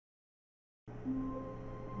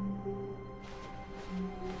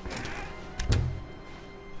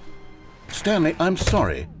Stanley, I'm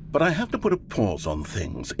sorry, but I have to put a pause on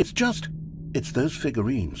things. It's those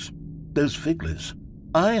figurines, those figglers.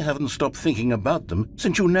 I haven't stopped thinking about them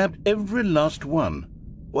since you nabbed every last one.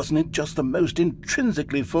 Wasn't it just the most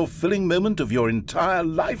intrinsically fulfilling moment of your entire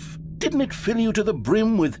life? Didn't it fill you to the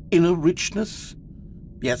brim with inner richness?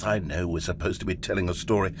 Yes, I know we're supposed to be telling a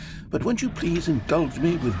story, but won't you please indulge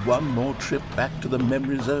me with one more trip back to the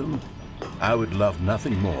memory zone? I would love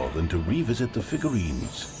nothing more than to revisit the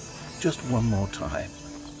figurines. Just one more time.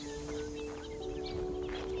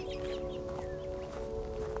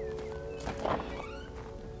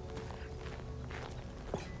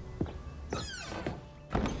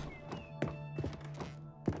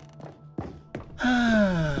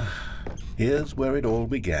 Here's where it all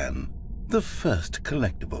began. The first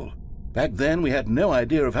collectible. Back then, we had no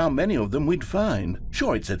idea of how many of them we'd find.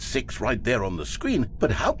 Sure, it said 6 right there on the screen, but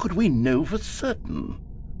how could we know for certain?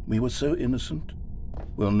 We were so innocent.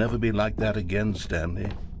 We'll never be like that again, Stanley.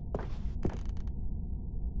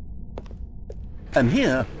 And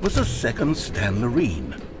here was the second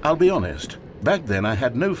Stanlerine. I'll be honest, back then I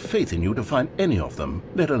had no faith in you to find any of them,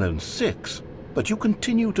 let alone 6. But you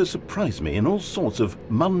continue to surprise me in all sorts of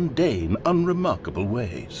mundane, unremarkable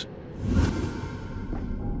ways.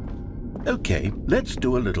 Okay, let's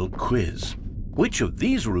do a little quiz. Which of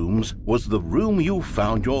these rooms was the room you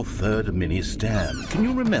found your third mini Stan? Can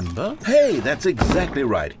you remember? Hey, that's exactly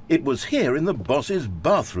right. It was here in the boss's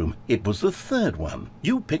bathroom. It was the third one.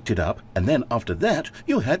 You picked it up, and then after that,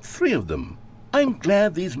 you had 3 of them. I'm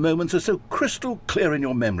glad these moments are so crystal clear in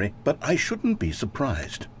your memory, but I shouldn't be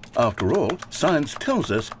surprised. After all, science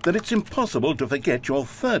tells us that it's impossible to forget your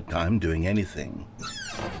third time doing anything.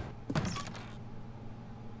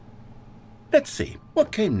 Let's see,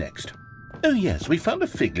 what came next? Oh yes, we found a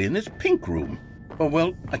Figley in this pink room. Oh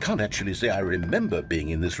well, I can't actually say I remember being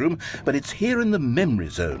in this room, but it's here in the memory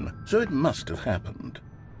zone, so it must have happened.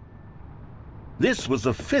 This was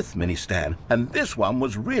the 5th mini Stan, and this one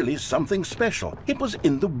was really something special. It was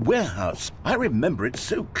in the warehouse. I remember it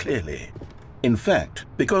so clearly. In fact,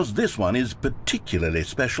 because this one is particularly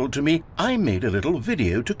special to me, I made a little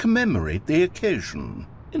video to commemorate the occasion.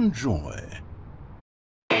 Enjoy.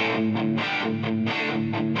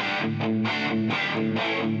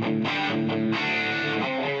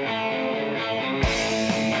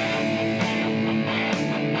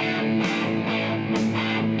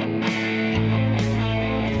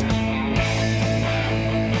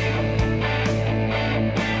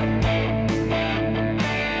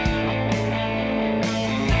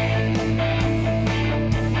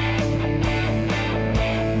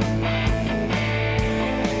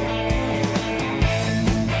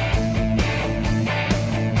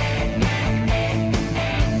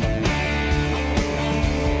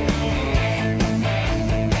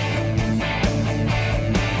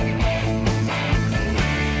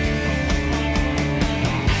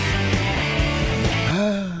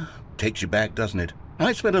 Takes you back, doesn't it?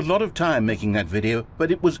 I spent a lot of time making that video, but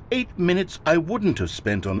it was 8 minutes I wouldn't have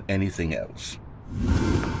spent on anything else.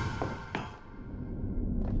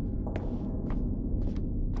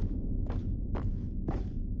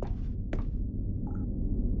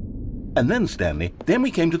 And then, Stanley, then we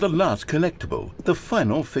came to the last collectible, the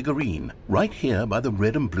final figurine, right here by the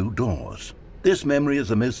red and blue doors. This memory is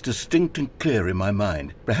the most distinct and clear in my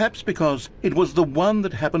mind, perhaps because it was the one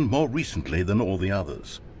that happened more recently than all the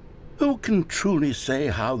others. Who can truly say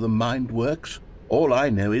how the mind works? All I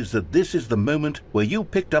know is that this is the moment where you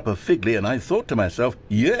picked up a Figley and I thought to myself,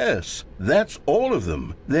 yes, that's all of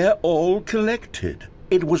them. They're all collected.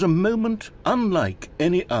 It was a moment unlike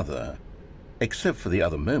any other. Except for the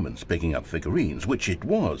other moments picking up figurines, which it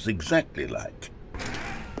was exactly like.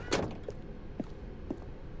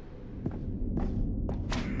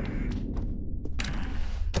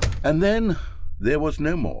 And then there was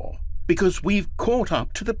no more. Because we've caught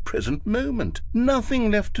up to the present moment.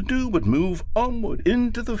 Nothing left to do but move onward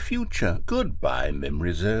into the future. Goodbye,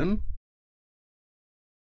 memory zone.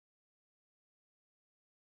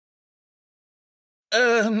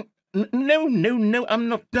 No, I'm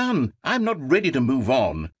not done. I'm not ready to move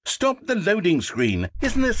on. Stop the loading screen.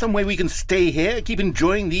 Isn't there some way we can stay here, keep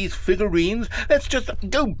enjoying these figurines? Let's just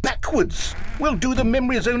go backwards. We'll do the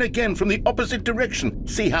memory zone again from the opposite direction.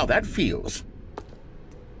 See how that feels.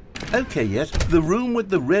 Okay, yes, the room with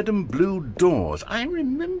the red and blue doors. I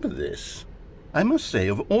remember this. I must say,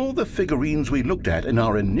 of all the figurines we looked at in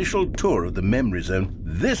our initial tour of the memory zone,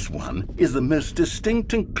 this one is the most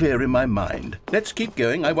distinct and clear in my mind. Let's keep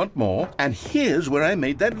going, I want more. And here's where I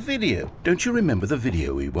made that video. Don't you remember the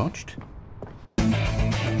video we watched?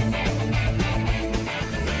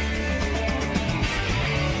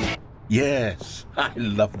 Yes, I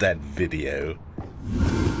love that video.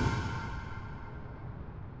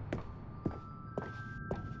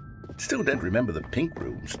 Still don't remember the pink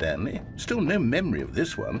room, Stanley. Still no memory of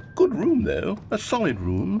this one. Good room, though. A solid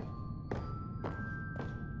room.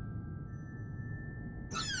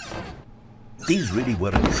 These really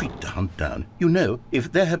were a treat to hunt down. You know,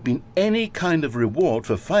 if there had been any kind of reward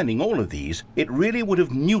for finding all of these, it really would have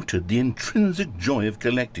neutered the intrinsic joy of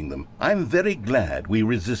collecting them. I'm very glad we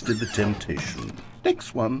resisted the temptation.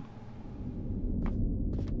 Next one.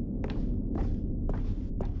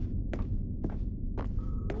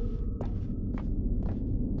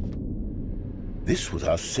 This was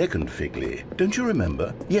our second Figley. Don't you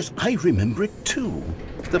remember? Yes, I remember it too.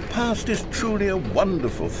 The past is truly a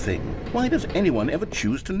wonderful thing. Why does anyone ever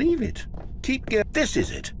choose to leave it? Keep going. This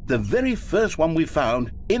is it. The very first one we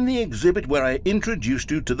found in the exhibit where I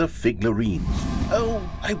introduced you to the figlarines. Oh,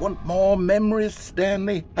 I want more memories,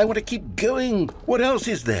 Stanley. I want to keep going. What else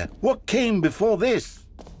is there? What came before this?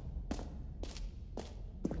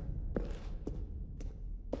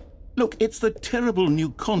 Look, it's the terrible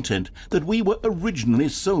new content that we were originally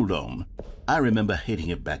sold on. I remember hating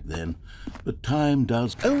it back then, but time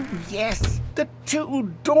does... Oh, yes, the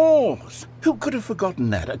two doors! Who could have forgotten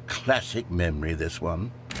that? A classic memory, this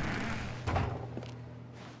one.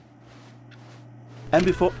 And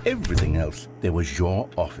before everything else, there was your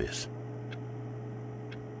office.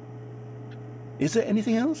 Is there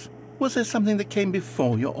anything else? Was there something that came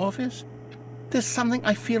before your office? There's something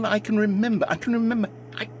I feel I can remember. I can remember.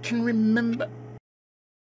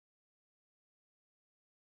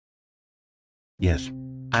 Yes,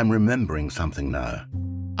 I'm remembering something now.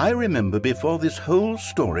 I remember before this whole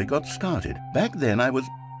story got started. Back then I was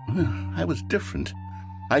different.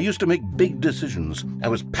 I used to make big decisions. I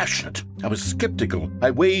was passionate. I was skeptical. I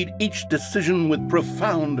weighed each decision with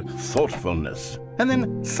profound thoughtfulness. And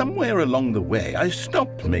then somewhere along the way, I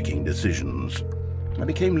stopped making decisions. I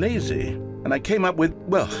became lazy, and I came up with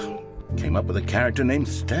a character named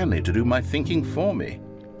Stanley to do my thinking for me.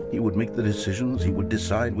 He would make the decisions, he would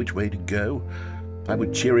decide which way to go. I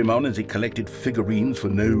would cheer him on as he collected figurines for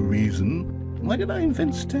no reason. Why did I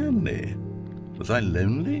invent Stanley? Was I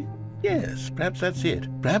lonely? Yes, perhaps that's it.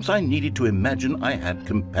 Perhaps I needed to imagine I had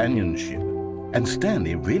companionship. And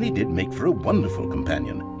Stanley really did make for a wonderful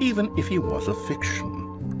companion, even if he was a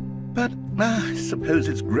fiction. But I suppose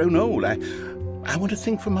it's grown old. I want to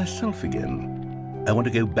think for myself again. I want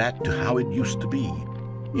to go back to how it used to be.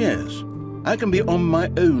 Yes, I can be on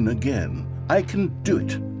my own again. I can do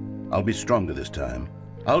it. I'll be stronger this time.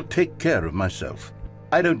 I'll take care of myself.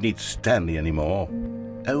 I don't need Stanley anymore.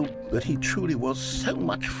 Oh, but he truly was so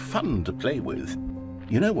much fun to play with.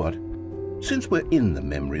 You know what? Since we're in the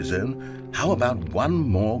memory zone, how about one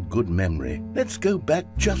more good memory? Let's go back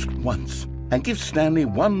just once and give Stanley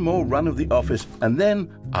one more run of the office, and then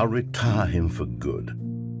I'll retire him for good.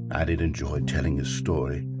 I did enjoy telling his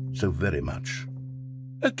story so very much.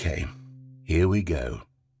 Okay, here we go.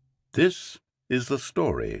 This is the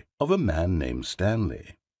story of a man named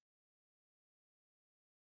Stanley.